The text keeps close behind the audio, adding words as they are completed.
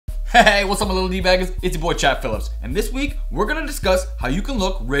Hey, what's up my little D-baggers? It's your boy Chad Phillips, and this week we're gonna discuss how you can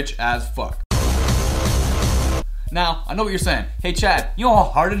look rich as fuck. Now, I know what you're saying. Hey Chad, you know how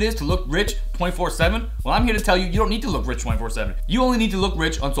hard it is to look rich 24/7? Well, I'm here to tell you, you don't need to look rich 24/7. You only need to look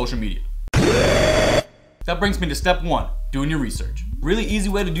rich on social media. That brings me to step one, doing your research. Really easy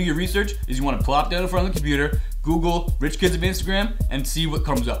way to do your research is you want to plop down in front of the computer, Google rich kids of Instagram, and see what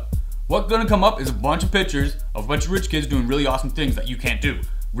comes up. What's gonna come up is a bunch of pictures of a bunch of rich kids doing really awesome things that you can't do,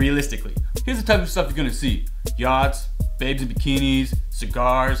 realistically. Here's the type of stuff you're gonna see. Yachts, babes in bikinis,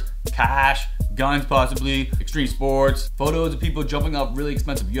 cigars, cash, guns possibly, extreme sports, photos of people jumping off really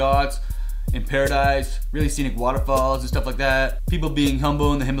expensive yachts, in paradise, really scenic waterfalls and stuff like that. People being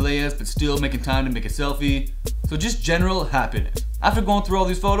humble in the Himalayas but still making time to make a selfie. So just general happiness. After going through all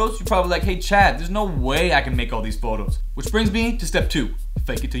these photos, you're probably like, hey Chad, there's no way I can make all these photos. Which brings me to step two,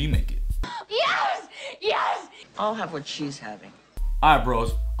 fake it till you make it. Yes! Yes! I'll have what she's having. Alright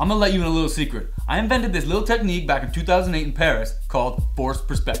bros, I'm gonna let you in a little secret. I invented this little technique back in 2008 in Paris called forced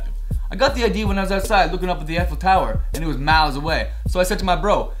perspective. I got the idea when I was outside looking up at the Eiffel Tower and it was miles away. So I said to my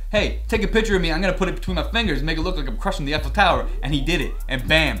bro, hey, take a picture of me, I'm gonna put it between my fingers and make it look like I'm crushing the Eiffel Tower, and he did it, and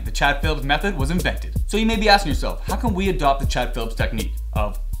bam, the Chad Phillips method was invented. So you may be asking yourself, how can we adopt the Chad Phillips technique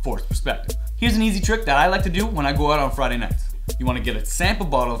of forced perspective? Here's an easy trick that I like to do when I go out on Friday nights. You wanna get a sample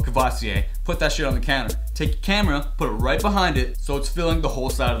bottle of Cavassier, put that shit on the counter, take your camera, put it right behind it so it's filling the whole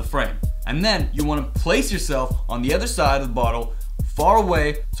side of the frame. And then you wanna place yourself on the other side of the bottle, far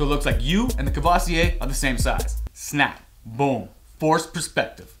away, so it looks like you and the Cavassier are the same size. Snap, boom, forced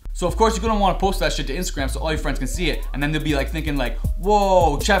perspective. So of course you're gonna wanna post that shit to Instagram so all your friends can see it, and then they'll be like thinking like,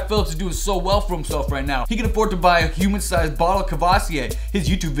 whoa, Chad Phillips is doing so well for himself right now. He can afford to buy a human-sized bottle of Cavassier. His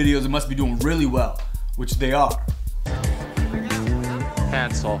YouTube videos must be doing really well, which they are.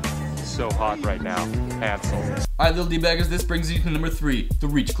 Hansel, so hot right now. Hansel. Alright little D-baggers, this brings you to number 3, the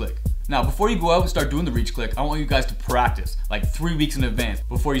reach click. Now before you go out and start doing the reach click, I want you guys to practice like 3 weeks in advance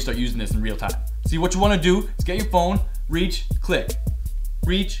before you start using this in real time. See, what you want to do is get your phone, reach, click,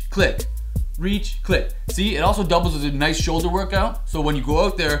 reach, click, reach, click. See, it also doubles as a nice shoulder workout, so when you go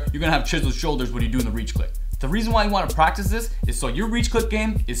out there, you're gonna have chiseled shoulders when you're doing the reach click. The reason why you want to practice this is so your reach click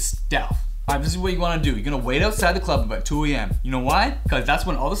game is stealth. Alright, this is what you want to do. You're gonna wait outside the club about 2 AM. You know why? Because that's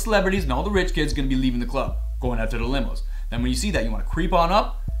when all the celebrities and all the rich kids are gonna be leaving the club, going out to the limos. Then when you see that, you want to creep on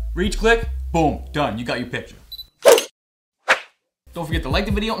up, reach click, boom, done, you got your picture. Don't forget to like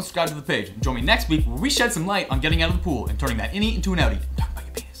the video and subscribe to the page. And join me next week where we shed some light on getting out of the pool and turning that innie into an outie. I'm talking about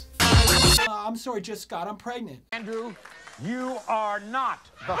your penis. I'm sorry, just Scott, I'm pregnant. Andrew, you are not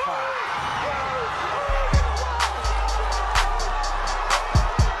the father.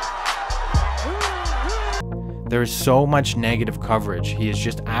 There is so much negative coverage, he is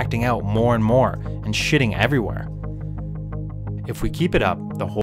just acting out more and more and shitting everywhere. If we keep it up, the whole